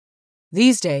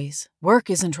These days, work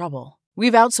is in trouble.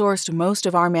 We've outsourced most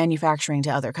of our manufacturing to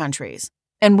other countries.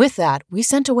 And with that, we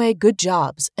sent away good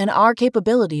jobs and our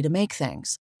capability to make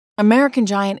things. American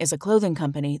Giant is a clothing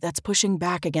company that's pushing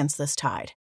back against this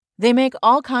tide. They make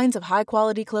all kinds of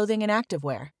high-quality clothing and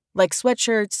activewear, like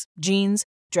sweatshirts, jeans,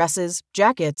 dresses,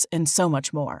 jackets, and so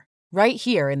much more, right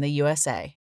here in the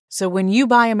USA. So when you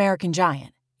buy American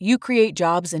Giant, you create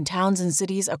jobs in towns and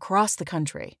cities across the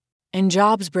country. And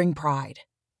jobs bring pride,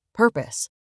 purpose.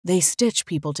 They stitch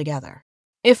people together.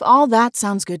 If all that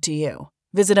sounds good to you,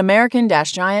 visit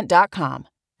American-Giant.com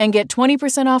and get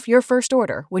 20% off your first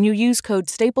order when you use code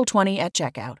STAPLE20 at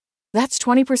checkout. That's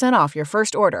 20% off your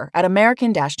first order at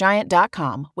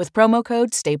American-Giant.com with promo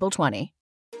code STAPLE20.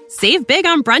 Save big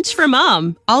on brunch for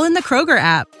mom, all in the Kroger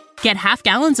app. Get half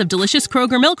gallons of delicious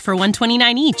Kroger milk for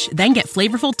 $1.29 each. Then get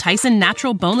flavorful Tyson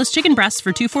natural boneless chicken breasts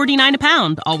for $2.49 a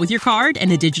pound, all with your card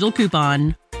and a digital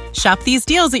coupon. Shop these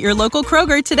deals at your local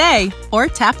Kroger today, or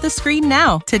tap the screen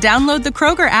now to download the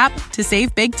Kroger app to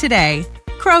save big today.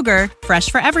 Kroger, fresh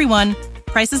for everyone.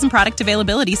 Prices and product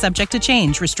availability subject to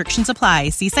change. Restrictions apply.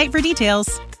 See site for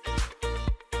details.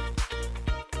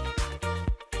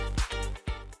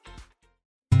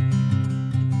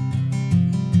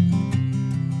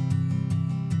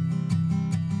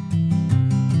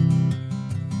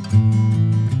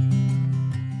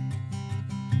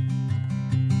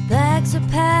 Bags are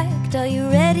packed, are you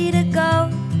ready to go?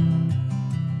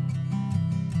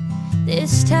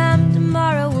 This time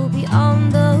tomorrow we'll be on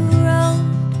the road,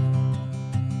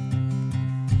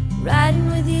 riding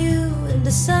with you in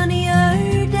the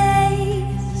sunnier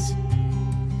days.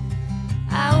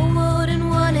 I wouldn't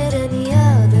want it any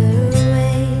other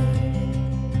way.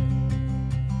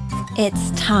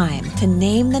 It's time to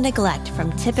name the neglect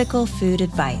from typical food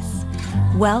advice.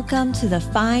 Welcome to the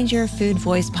Find Your Food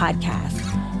Voice podcast,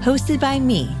 hosted by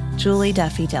me, Julie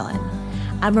Duffy Dillon.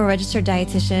 I'm a registered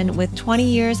dietitian with 20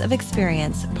 years of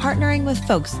experience partnering with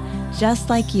folks just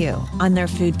like you on their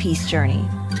food peace journey.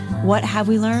 What have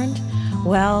we learned?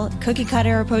 Well, cookie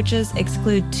cutter approaches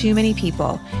exclude too many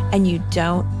people, and you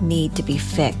don't need to be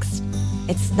fixed.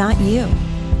 It's not you.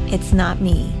 It's not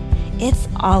me. It's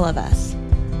all of us.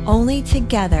 Only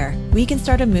together we can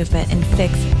start a movement and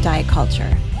fix diet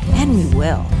culture. And we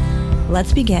will.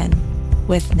 Let's begin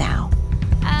with now.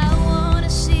 I wanna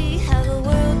see how the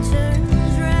world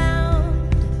turns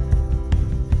round.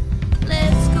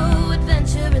 Let's go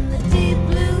adventure in the deep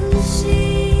blue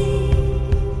sea.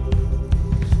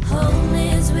 Home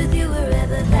is with you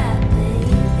wherever that may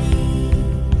be.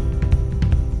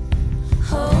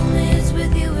 Home is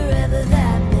with you wherever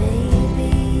that may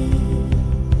be.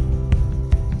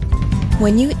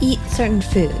 When you eat certain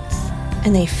foods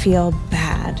and they feel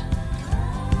bad,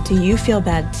 do you feel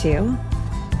bad too?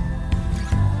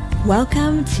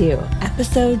 Welcome to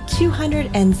episode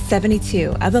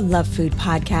 272 of the Love Food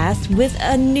Podcast with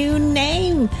a new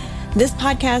name. This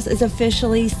podcast is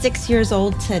officially 6 years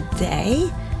old today,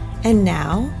 and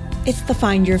now it's the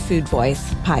Find Your Food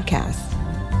Voice podcast.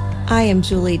 I am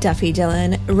Julie Duffy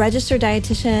Dillon, registered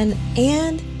dietitian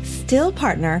and still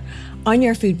partner on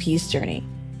your food peace journey.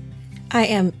 I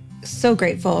am so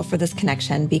grateful for this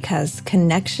connection because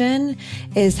connection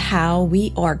is how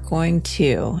we are going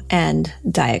to end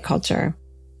diet culture.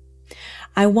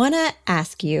 I want to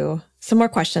ask you some more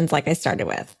questions like I started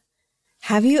with.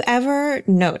 Have you ever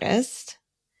noticed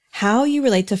how you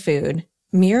relate to food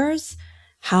mirrors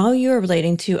how you are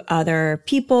relating to other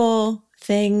people,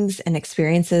 things, and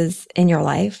experiences in your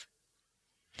life?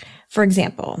 For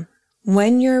example,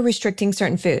 when you're restricting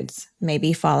certain foods,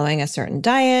 maybe following a certain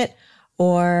diet,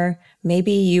 or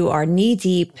maybe you are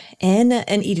knee-deep in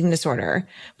an eating disorder,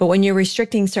 but when you're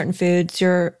restricting certain foods,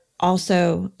 you're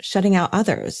also shutting out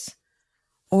others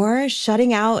or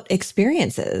shutting out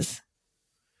experiences.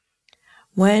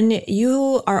 When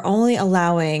you are only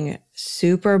allowing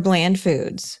super bland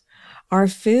foods or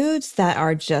foods that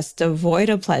are just devoid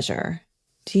of pleasure,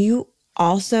 do you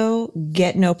also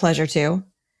get no pleasure too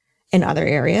in other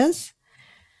areas?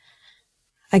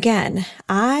 Again,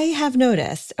 I have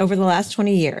noticed over the last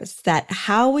 20 years that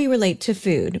how we relate to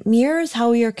food mirrors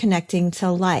how we are connecting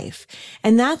to life.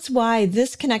 And that's why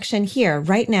this connection here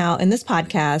right now in this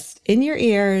podcast, in your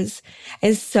ears,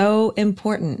 is so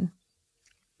important.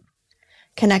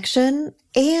 Connection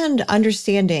and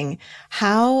understanding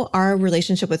how our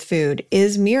relationship with food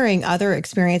is mirroring other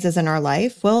experiences in our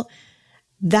life. Well,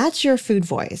 that's your food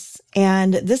voice.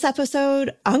 And this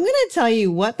episode, I'm going to tell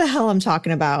you what the hell I'm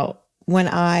talking about when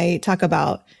I talk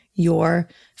about your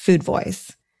food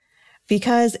voice,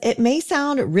 because it may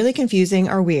sound really confusing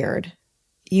or weird.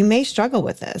 You may struggle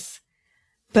with this,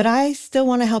 but I still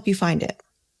want to help you find it.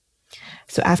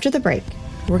 So after the break,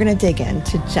 we're going to dig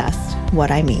into just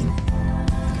what I mean.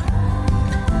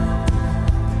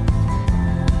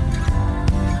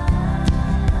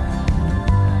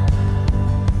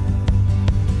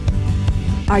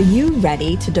 Are you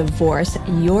ready to divorce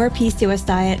your PCOS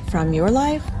diet from your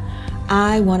life?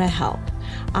 I want to help.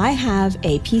 I have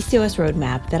a PCOS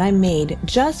roadmap that I made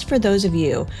just for those of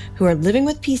you who are living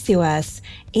with PCOS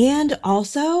and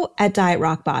also at diet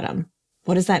rock bottom.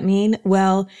 What does that mean?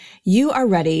 Well, you are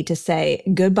ready to say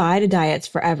goodbye to diets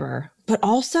forever, but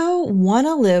also want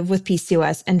to live with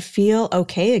PCOS and feel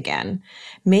okay again.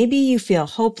 Maybe you feel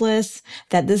hopeless,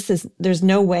 that there's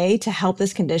no way to help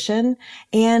this condition.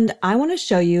 And I want to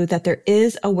show you that there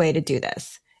is a way to do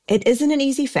this. It isn't an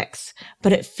easy fix,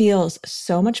 but it feels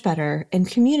so much better in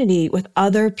community with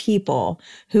other people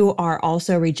who are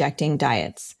also rejecting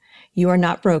diets. You are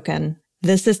not broken.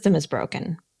 The system is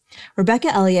broken. Rebecca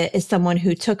Elliott is someone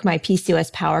who took my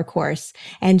PCOS Power course,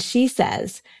 and she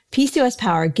says, PCOS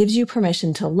Power gives you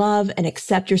permission to love and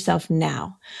accept yourself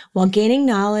now, while gaining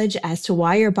knowledge as to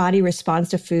why your body responds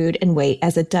to food and weight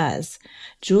as it does.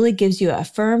 Julie gives you a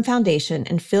firm foundation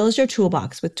and fills your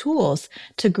toolbox with tools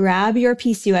to grab your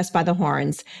PCOS by the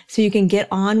horns so you can get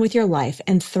on with your life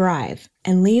and thrive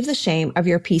and leave the shame of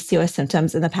your PCOS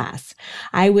symptoms in the past.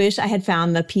 I wish I had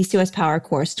found the PCOS Power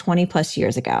course 20 plus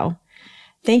years ago.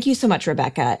 Thank you so much,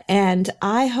 Rebecca. And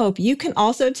I hope you can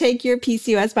also take your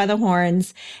PCOS by the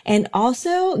horns and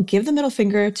also give the middle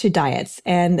finger to diets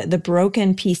and the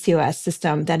broken PCOS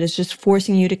system that is just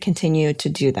forcing you to continue to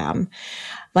do them.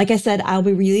 Like I said, I'll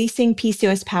be releasing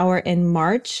PCOS Power in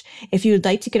March. If you would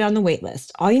like to get on the wait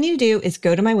list, all you need to do is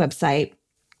go to my website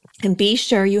and be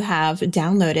sure you have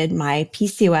downloaded my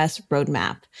PCOS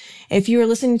roadmap. If you are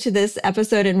listening to this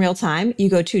episode in real time, you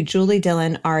go to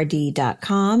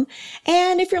juliedillonrd.com.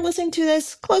 And if you're listening to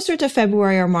this closer to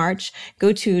February or March,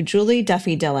 go to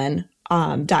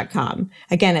julieduffydillon.com.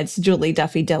 Again, it's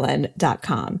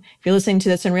julieduffydillon.com. If you're listening to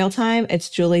this in real time, it's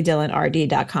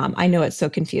juliedillonrd.com. I know it's so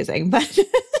confusing, but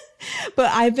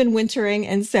I've been wintering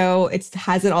and so it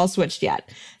hasn't all switched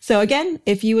yet. So again,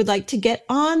 if you would like to get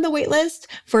on the wait list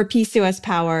for PCOS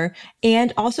Power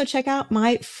and also check out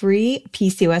my free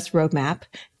PCOS roadmap,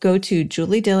 go to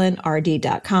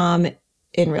juliedillonrd.com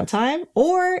in real time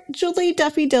or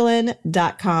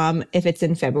julieduffydillon.com if it's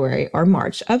in February or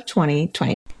March of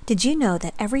 2020. Did you know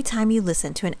that every time you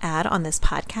listen to an ad on this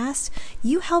podcast,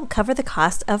 you help cover the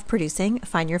cost of producing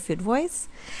Find Your Food Voice?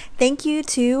 Thank you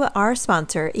to our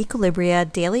sponsor,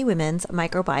 Equilibria Daily Women's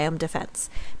Microbiome Defense.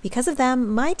 Because of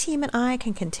them, my team and I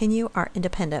can continue our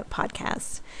independent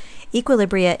podcast.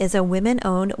 Equilibria is a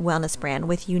women-owned wellness brand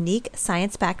with unique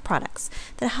science-backed products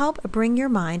that help bring your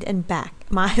mind and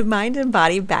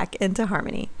body back into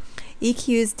harmony.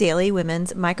 EQ's Daily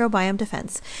Women's Microbiome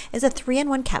Defense is a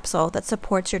 3-in-1 capsule that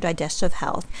supports your digestive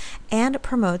health and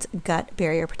promotes gut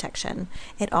barrier protection.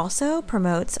 It also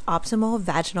promotes optimal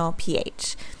vaginal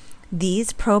pH.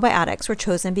 These probiotics were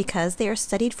chosen because they are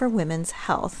studied for women's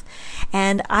health.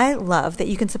 And I love that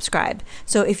you can subscribe.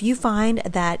 So if you find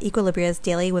that Equilibria's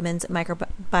Daily Women's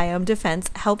Microbiome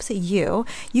Defense helps you,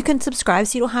 you can subscribe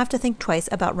so you don't have to think twice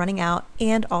about running out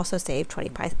and also save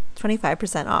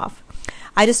 25% off.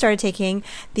 I just started taking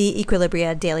the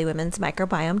Equilibria Daily Women's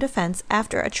Microbiome Defense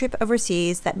after a trip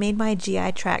overseas that made my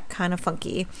GI tract kind of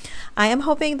funky. I am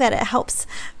hoping that it helps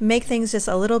make things just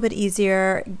a little bit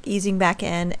easier, easing back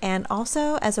in. And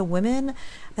also as a woman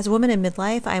in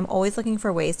midlife, I'm always looking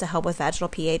for ways to help with vaginal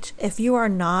pH. If you are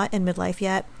not in midlife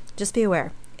yet, just be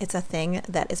aware. It's a thing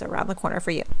that is around the corner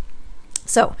for you.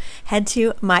 So head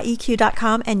to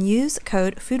myeq.com and use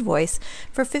code FoodVoice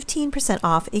for 15%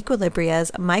 off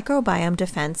Equilibria's Microbiome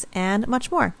Defense and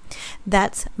much more.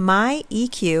 That's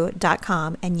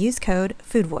myeq.com and use code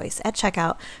FoodVoice at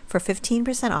checkout for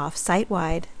 15% off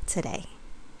site-wide today.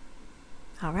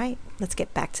 All right, let's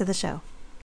get back to the show.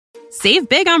 Save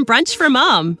big on brunch for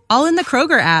mom, all in the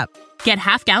Kroger app. Get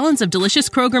half gallons of delicious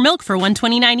Kroger milk for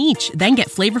 $1.29 each. Then get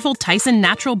flavorful Tyson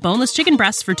natural boneless chicken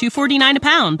breasts for $2.49 a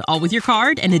pound, all with your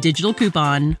card and a digital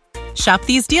coupon. Shop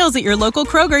these deals at your local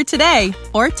Kroger today,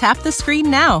 or tap the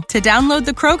screen now to download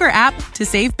the Kroger app to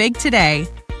save big today.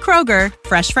 Kroger,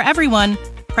 fresh for everyone.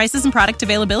 Prices and product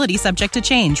availability subject to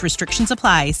change. Restrictions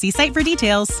apply. See site for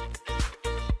details.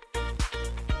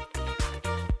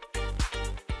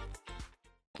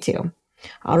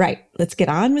 All right, let's get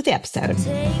on with the episode.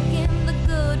 Taking the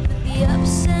good with the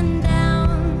ups and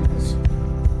downs.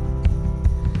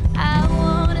 I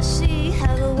wanna see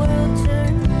how the world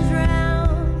turns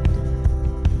round.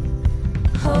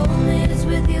 Home is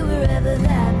with you wherever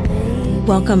that may be.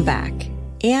 Welcome back.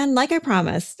 And like I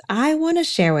promised, I want to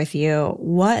share with you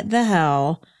what the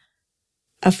hell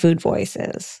a food voice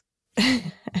is.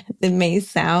 It may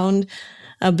sound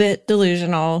a bit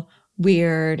delusional,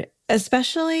 weird,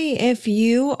 especially if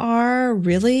you are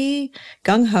really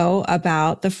gung-ho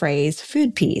about the phrase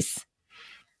food peace.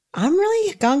 I'm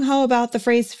really gung-ho about the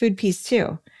phrase food peace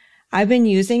too. I've been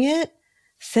using it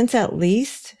since at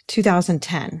least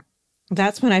 2010.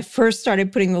 That's when I first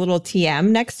started putting the little TM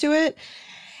next to it.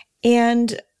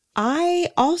 And I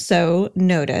also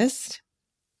noticed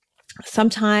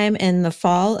sometime in the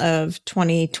fall of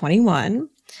 2021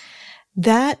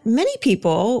 that many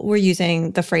people were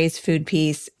using the phrase food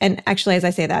peace. And actually, as I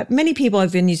say that, many people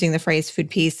have been using the phrase food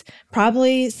peace,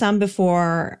 probably some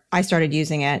before I started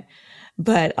using it,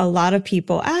 but a lot of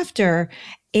people after.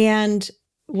 And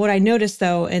what I noticed,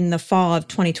 though, in the fall of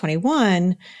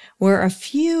 2021 were a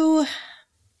few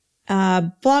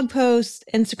blog posts,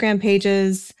 Instagram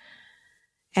pages,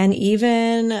 and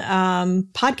even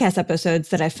podcast episodes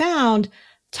that I found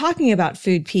talking about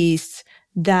food peace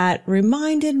that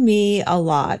reminded me a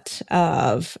lot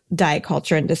of diet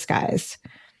culture in disguise.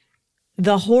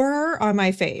 The horror on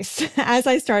my face as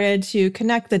I started to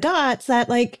connect the dots that,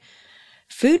 like,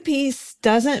 food peace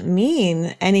doesn't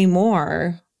mean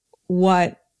anymore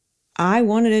what I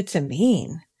wanted it to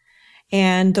mean.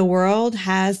 And the world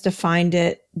has defined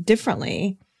it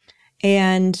differently.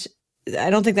 And I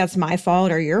don't think that's my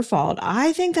fault or your fault.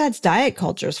 I think that's diet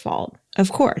culture's fault,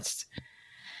 of course.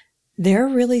 They're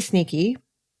really sneaky.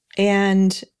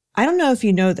 And I don't know if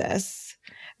you know this,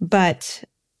 but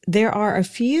there are a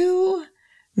few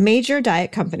major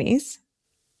diet companies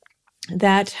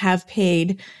that have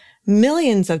paid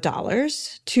millions of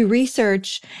dollars to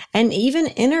research and even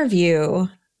interview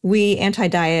we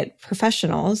anti-diet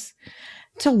professionals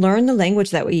to learn the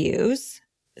language that we use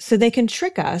so they can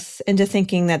trick us into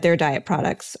thinking that their diet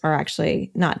products are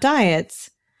actually not diets.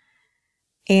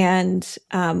 And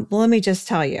well, let me just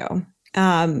tell you,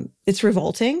 it's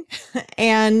revolting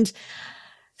and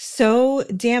so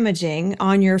damaging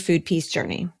on your food peace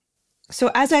journey.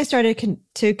 So as I started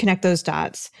to connect those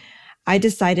dots, I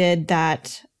decided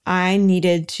that I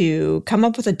needed to come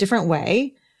up with a different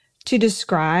way to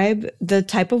describe the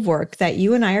type of work that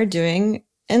you and I are doing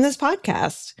in this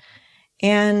podcast.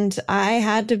 And I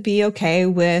had to be okay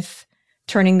with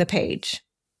turning the page.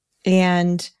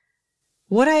 And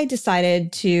what I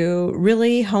decided to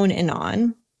really hone in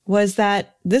on was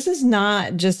that this is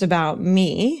not just about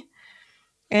me.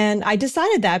 And I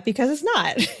decided that because it's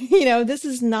not. This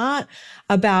is not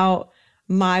about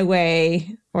my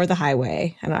way or the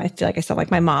highway. And I feel like I sound like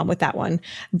my mom with that one.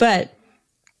 But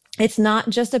it's not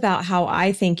just about how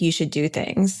I think you should do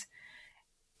things.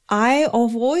 I've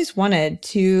always wanted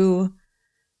to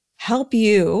help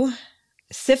you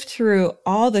sift through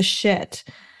all the shit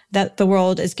that the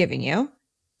world is giving you,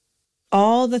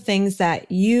 all the things that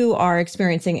you are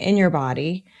experiencing in your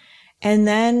body, and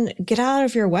then get out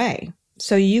of your way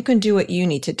so you can do what you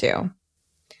need to do.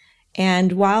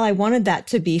 And while I wanted that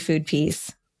to be food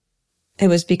peace, it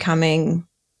was becoming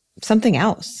something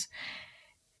else.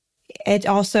 It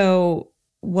also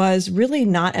was really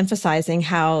not emphasizing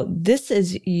how this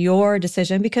is your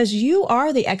decision because you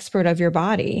are the expert of your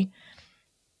body.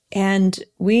 And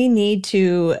we need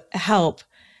to help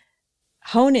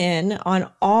hone in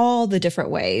on all the different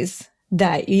ways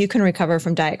that you can recover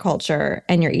from diet culture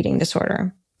and your eating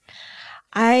disorder.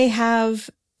 I have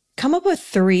come up with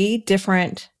 3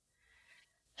 different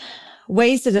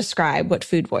ways to describe what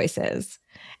food voice is.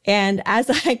 And as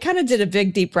I kind of did a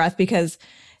big deep breath, because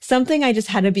something I just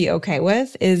had to be okay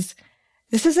with is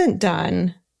this isn't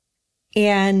done.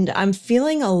 And I'm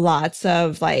feeling lots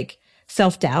of like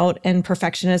self-doubt and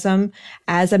perfectionism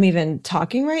as I'm even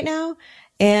talking right now.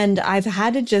 And I've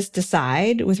had to just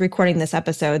decide with recording this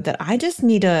episode that I just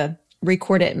need to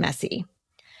record it messy.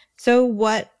 So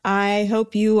what I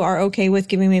hope you are okay with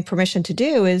giving me permission to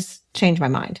do is change my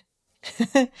mind.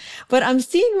 But I'm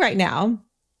seeing right now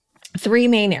 3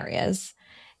 main areas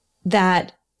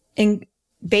that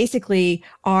basically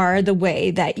are the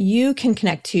way that you can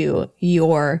connect to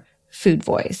your food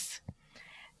voice.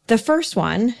 The first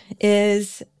one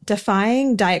is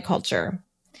defying diet culture.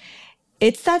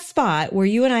 It's that spot where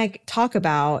you and I talk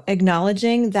about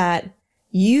acknowledging that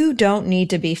you don't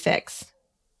need to be fixed.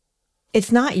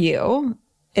 It's not you.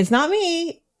 It's not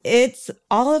me. It's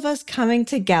all of us coming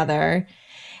together.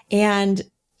 And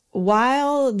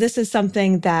while this is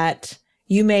something that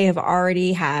you may have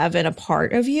already have in a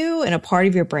part of you, in a part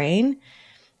of your brain,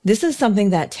 this is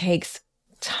something that takes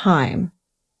time.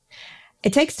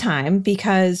 It takes time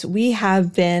because we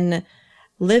have been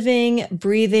living,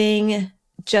 breathing,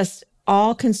 just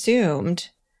all consumed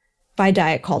by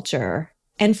diet culture.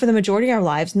 And for the majority of our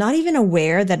lives, not even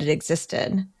aware that it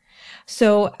existed.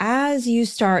 So as you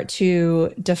start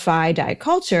to defy diet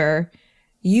culture,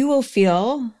 you will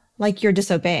feel like you're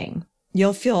disobeying.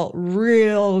 You'll feel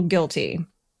real guilty,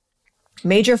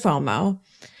 major FOMO,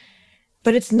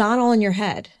 but it's not all in your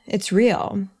head. It's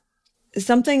real.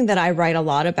 Something that I write a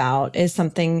lot about is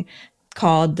something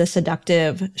called the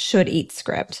seductive should eat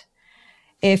script.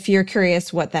 If you're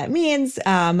curious what that means,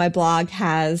 my blog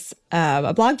has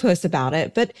a blog post about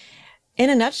it. But in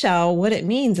a nutshell, what it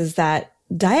means is that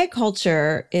diet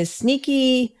culture is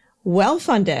sneaky,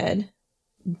 well-funded,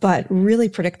 but really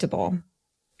predictable.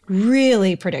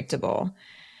 Really predictable.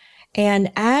 And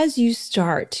as you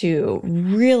start to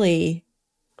really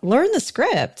learn the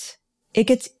script, it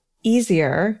gets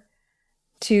easier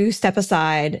to step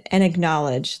aside and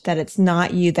acknowledge that it's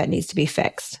not you that needs to be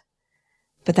fixed.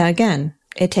 But then again,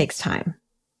 it takes time.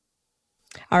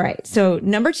 All right. So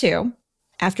number 2,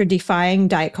 after defying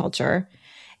diet culture,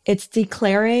 it's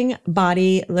declaring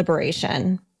body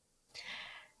liberation.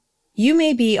 You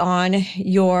may be on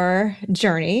your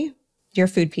journey, your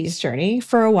food peace journey,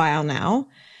 for a while now.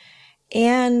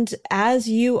 And as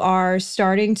you are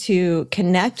starting to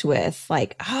connect with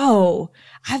like, oh,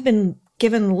 I've been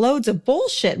given loads of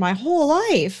bullshit my whole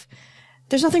life.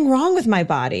 There's nothing wrong with my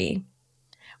body.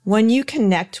 When you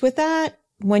connect with that,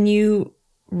 when you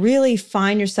really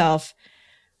find yourself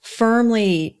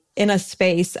firmly in a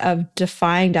space of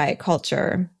defying diet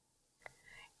culture,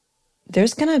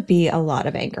 there's going to be a lot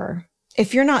of anger.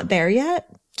 If you're not there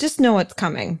yet, just know it's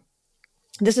coming.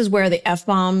 This is where the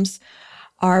F-bombs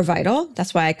are vital.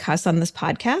 That's why I cuss on this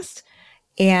podcast.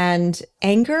 And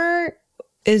anger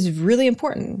is really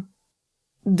important.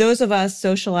 Those of us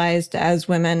socialized as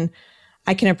women,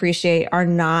 I can appreciate, are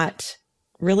not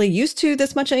really used to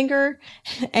this much anger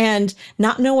and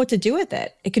not know what to do with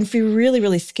it. It can feel really,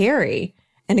 really scary.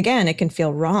 And again, it can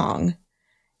feel wrong.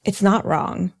 It's not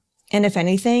wrong. And if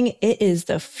anything, it is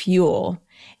the fuel.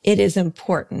 It is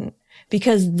important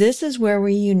because this is where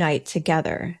we unite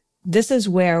together. This is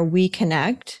where we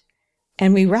connect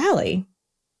and we rally.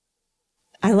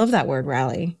 I love that word,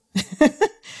 rally,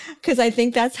 because I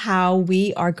think that's how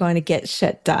we are going to get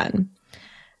shit done.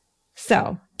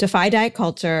 So defy diet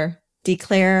culture,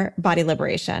 declare body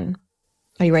liberation.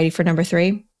 Are you ready for number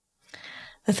 3?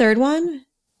 The third one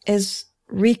is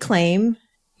reclaim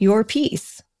your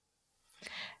peace.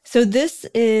 So this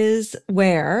is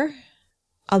where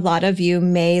a lot of you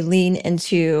may lean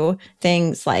into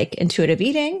things like intuitive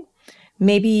eating.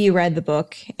 Maybe you read the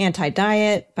book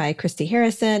Anti-Diet by Christy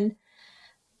Harrison.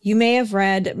 You may have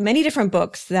read many different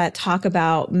books that talk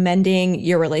about mending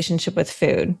your relationship with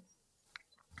food.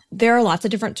 There are lots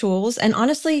of different tools. And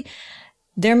honestly,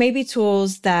 there may be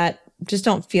tools that just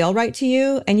don't feel right to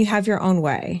you and you have your own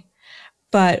way.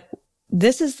 But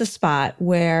this is the spot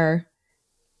where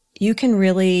you can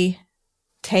really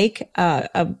take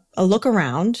a look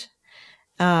around.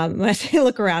 When I say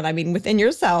look around, I mean within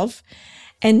yourself,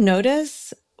 and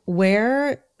notice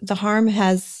where the harm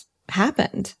has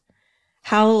happened,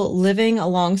 how living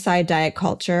alongside diet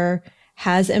culture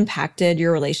has impacted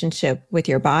your relationship with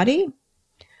your body,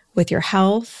 with your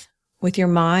health, with your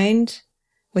mind,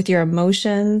 with your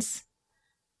emotions,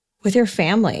 with your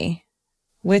family,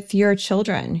 with your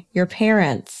children, your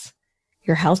parents,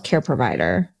 your healthcare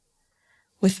provider,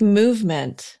 with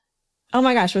movement. Oh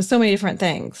my gosh, with so many different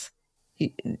things.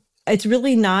 It's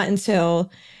really not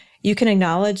until you can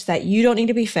acknowledge that you don't need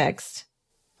to be fixed,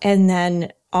 and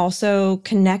then also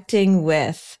connecting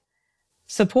with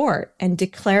support and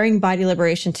declaring body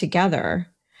liberation together,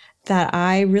 that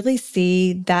I really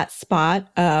see that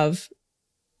spot of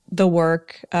the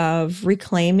work of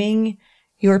reclaiming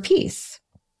your peace.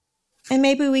 And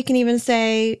maybe we can even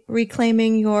say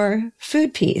reclaiming your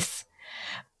food peace.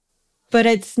 But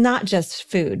it's not just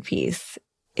food peace.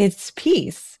 It's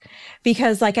peace.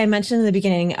 Because like I mentioned in the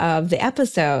beginning of the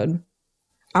episode,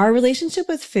 our relationship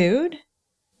with food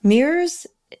mirrors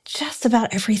just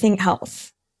about everything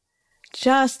else.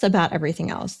 Just about everything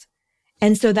else.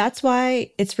 And so that's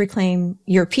why it's reclaim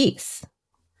your peace.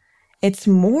 It's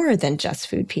more than just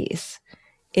food peace.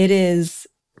 It is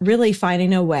really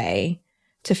finding a way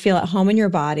to feel at home in your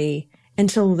body and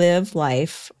to live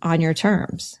life on your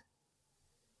terms.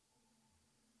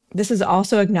 This is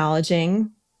also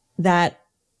acknowledging that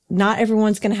not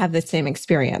everyone's going to have the same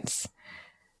experience.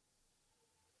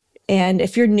 And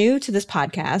if you're new to this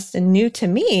podcast and new to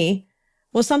me,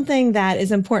 well, something that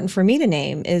is important for me to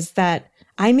name is that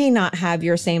I may not have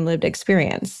your same lived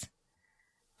experience.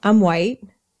 I'm white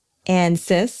and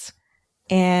cis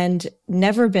and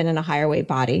never been in a higher weight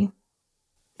body.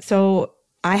 So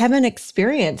I haven't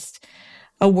experienced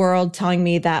a world telling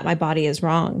me that my body is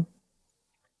wrong.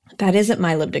 That isn't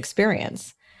my lived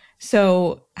experience.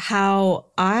 So how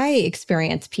I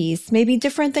experience peace may be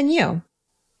different than you.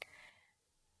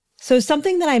 So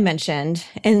something that I mentioned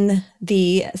in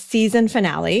the season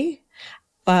finale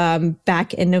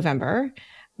back in November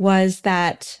was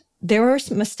that there were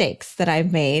some mistakes that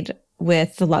I've made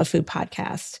with the Love Food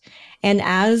podcast. And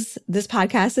as this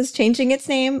podcast is changing its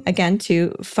name, again,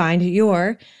 to Find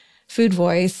Your Food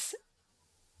Voice,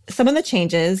 some of the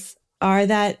changes are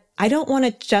that I don't want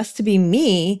it just to be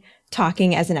me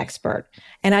talking as an expert.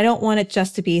 And I don't want it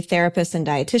just to be therapists and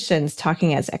dietitians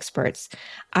talking as experts.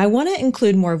 I want to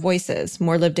include more voices,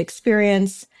 more lived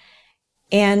experience.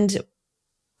 And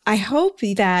I hope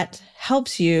that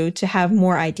helps you to have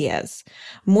more ideas,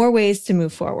 more ways to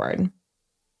move forward.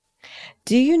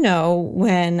 Do you know,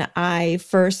 when I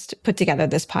first put together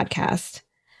this podcast,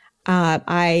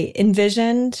 I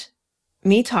envisioned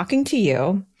me talking to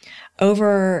you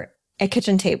over a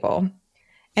kitchen table.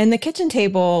 And the kitchen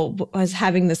table was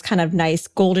having this kind of nice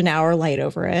golden hour light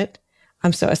over it.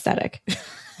 I'm so aesthetic.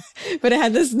 But it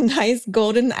had this nice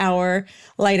golden hour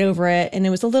light over it, and it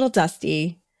was a little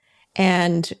dusty.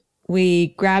 And we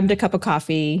grabbed a cup of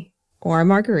coffee or a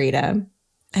margarita,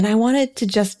 and I wanted to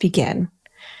just begin.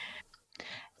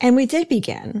 And we did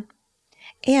begin.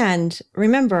 And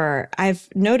remember, I've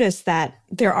noticed that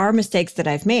there are mistakes that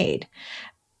I've made.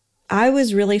 I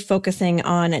was really focusing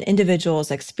on an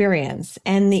individual's experience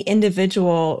and the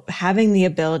individual having the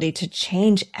ability to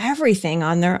change everything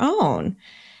on their own.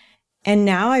 And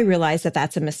now I realize that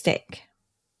that's a mistake.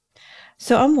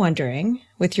 So I'm wondering,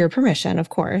 with your permission, of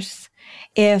course,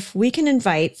 if we can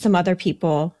invite some other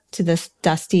people to this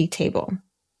dusty table.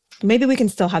 Maybe we can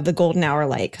still have the golden hour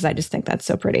light, because I just think that's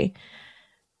so pretty.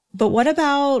 But what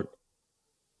about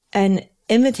an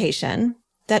invitation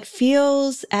that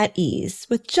feels at ease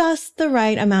with just the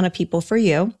right amount of people for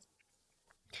you,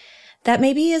 that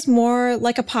maybe is more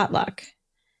like a potluck?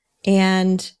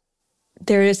 And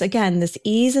there is, again, this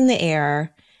ease in the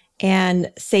air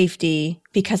and safety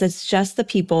because it's just the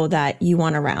people that you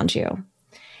want around you.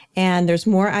 And there's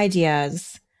more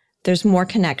ideas, there's more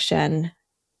connection,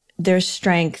 there's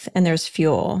strength, and there's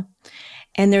fuel.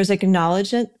 And there's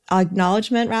acknowledgement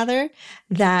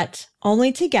that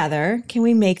only together can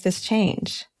we make this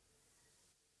change.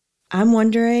 I'm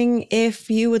wondering if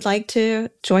you would like to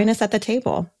join us at the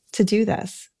table to do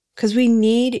this, because we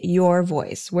need your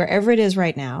voice wherever it is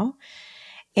right now.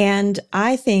 And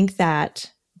I think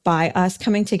that by us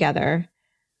coming together,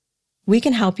 we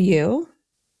can help you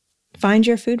find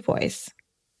your food voice.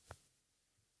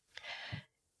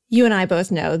 You and I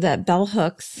both know that Bell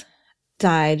Hooks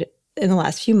died in the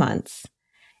last few months.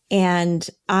 And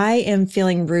I am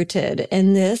feeling rooted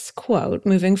in this quote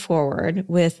moving forward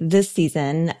with this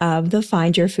season of the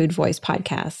Find Your Food Voice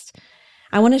podcast.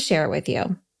 I want to share it with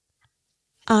you.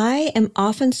 I am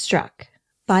often struck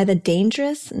by the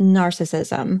dangerous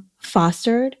narcissism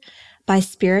fostered by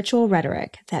spiritual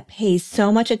rhetoric that pays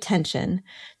so much attention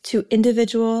to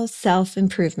individual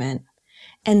self-improvement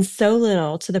and so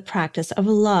little to the practice of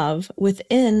love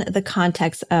within the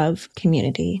context of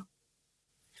community.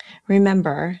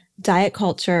 Remember, diet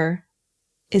culture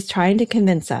is trying to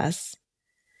convince us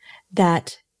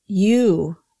that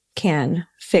you can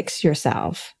fix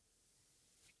yourself.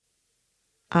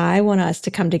 I want us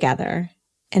to come together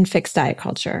and fix diet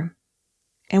culture.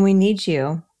 And we need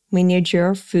you. We need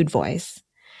your food voice.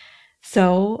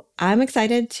 So I'm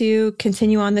excited to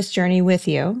continue on this journey with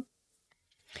you.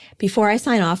 Before I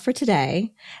sign off for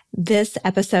today, this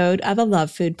episode of the Love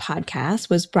Food podcast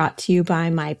was brought to you by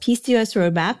my PCOS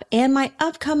Roadmap and my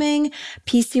upcoming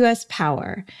PCOS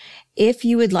Power. If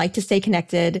you would like to stay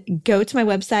connected, go to my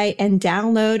website and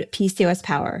download PCOS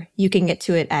Power. You can get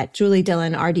to it at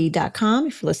juliedillonrd.com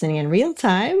if you're listening in real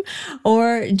time,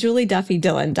 or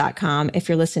julieduffydillon.com if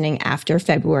you're listening after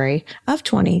February of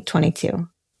 2022.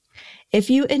 If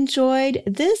you enjoyed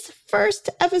this first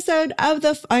episode of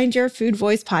the Find Your Food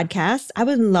Voice podcast, I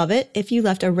would love it if you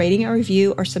left a rating, a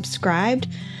review, or subscribed,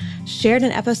 shared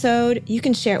an episode. You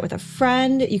can share it with a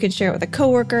friend. You can share it with a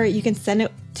coworker. You can send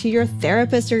it to your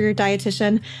therapist or your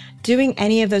dietitian. Doing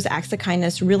any of those acts of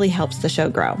kindness really helps the show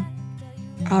grow.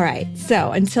 All right.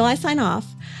 So until I sign off,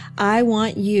 I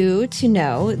want you to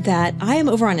know that I am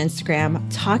over on Instagram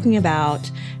talking about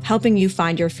helping you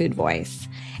find your food voice.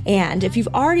 And if you've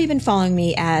already been following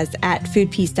me as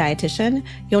 @FoodPeaceDietitian,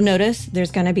 you'll notice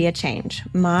there's going to be a change.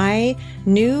 My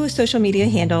new social media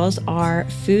handles are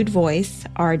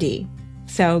FoodVoiceRD.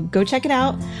 So go check it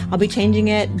out. I'll be changing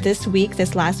it this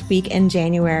last week in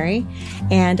January.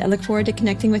 And I look forward to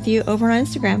connecting with you over on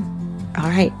Instagram.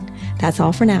 All right. That's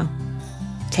all for now.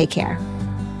 Take care.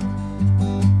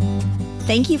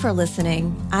 Thank you for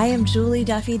listening. I am Julie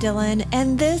Duffy Dillon,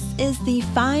 and this is the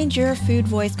Find Your Food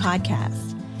Voice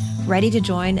podcast. Ready to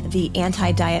join the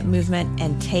anti-diet movement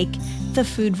and take the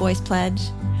Food Voice Pledge?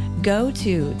 Go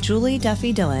to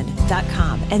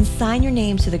julieduffydillon.com and sign your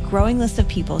name to the growing list of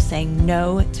people saying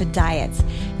no to diets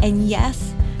and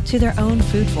yes to their own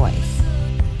food voice.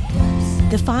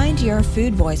 The Find Your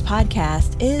Food Voice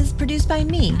podcast is produced by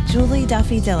me, Julie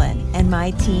Duffy Dillon, and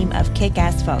my team of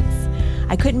kick-ass folks.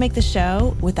 I couldn't make the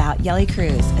show without Yelly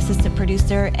Cruz, assistant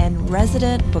producer and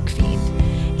resident book fiend,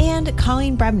 and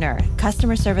Colleen Brebner,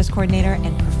 customer service coordinator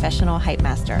and professional hype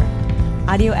master.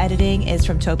 Audio editing is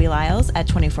from Toby Lyles at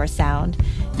 24 Sound.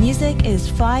 Music is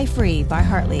Fly Free by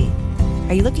Hartley.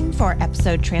 Are you looking for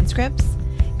episode transcripts?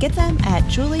 Get them at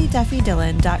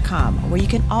julieduffydillon.com, where you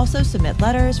can also submit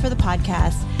letters for the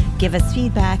podcast, give us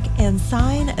feedback, and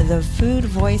sign the Food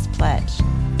Voice Pledge.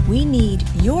 We need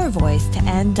your voice to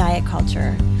end diet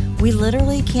culture. We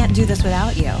literally can't do this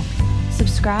without you.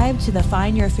 Subscribe to the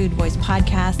Find Your Food Voice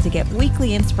podcast to get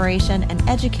weekly inspiration and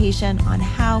education on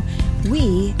how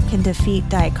we can defeat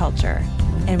diet culture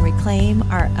and reclaim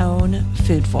our own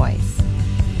food voice.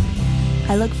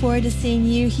 I look forward to seeing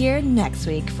you here next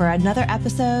week for another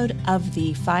episode of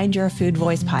the Find Your Food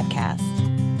Voice podcast.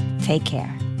 Take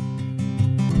care.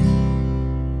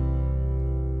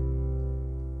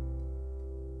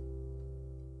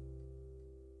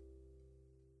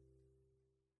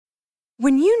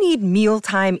 When you need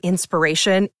mealtime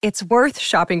inspiration, it's worth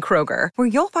shopping Kroger, where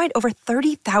you'll find over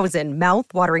 30,000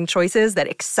 mouth-watering choices that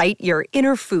excite your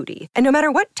inner foodie. And no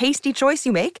matter what tasty choice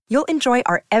you make, you'll enjoy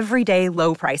our everyday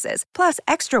low prices, plus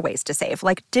extra ways to save,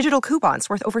 like digital coupons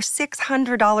worth over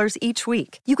 $600 each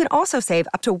week. You can also save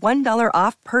up to $1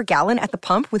 off per gallon at the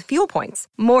pump with fuel points.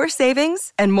 More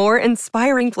savings and more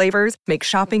inspiring flavors make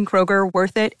shopping Kroger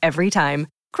worth it every time.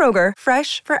 Kroger,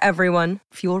 fresh for everyone.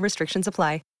 Fuel restrictions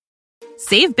apply.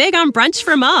 Save big on brunch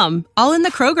for mom, all in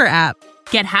the Kroger app.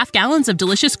 Get half gallons of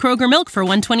delicious Kroger milk for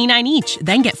 $1.29 each.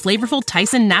 Then get flavorful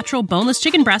Tyson natural boneless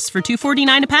chicken breasts for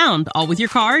 $2.49 a pound, all with your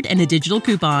card and a digital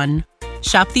coupon.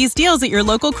 Shop these deals at your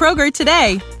local Kroger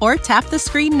today, or tap the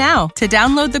screen now to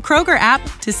download the Kroger app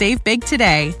to save big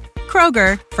today.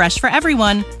 Kroger, fresh for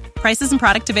everyone. Prices and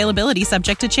product availability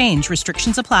subject to change.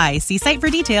 Restrictions apply. See site for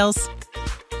details.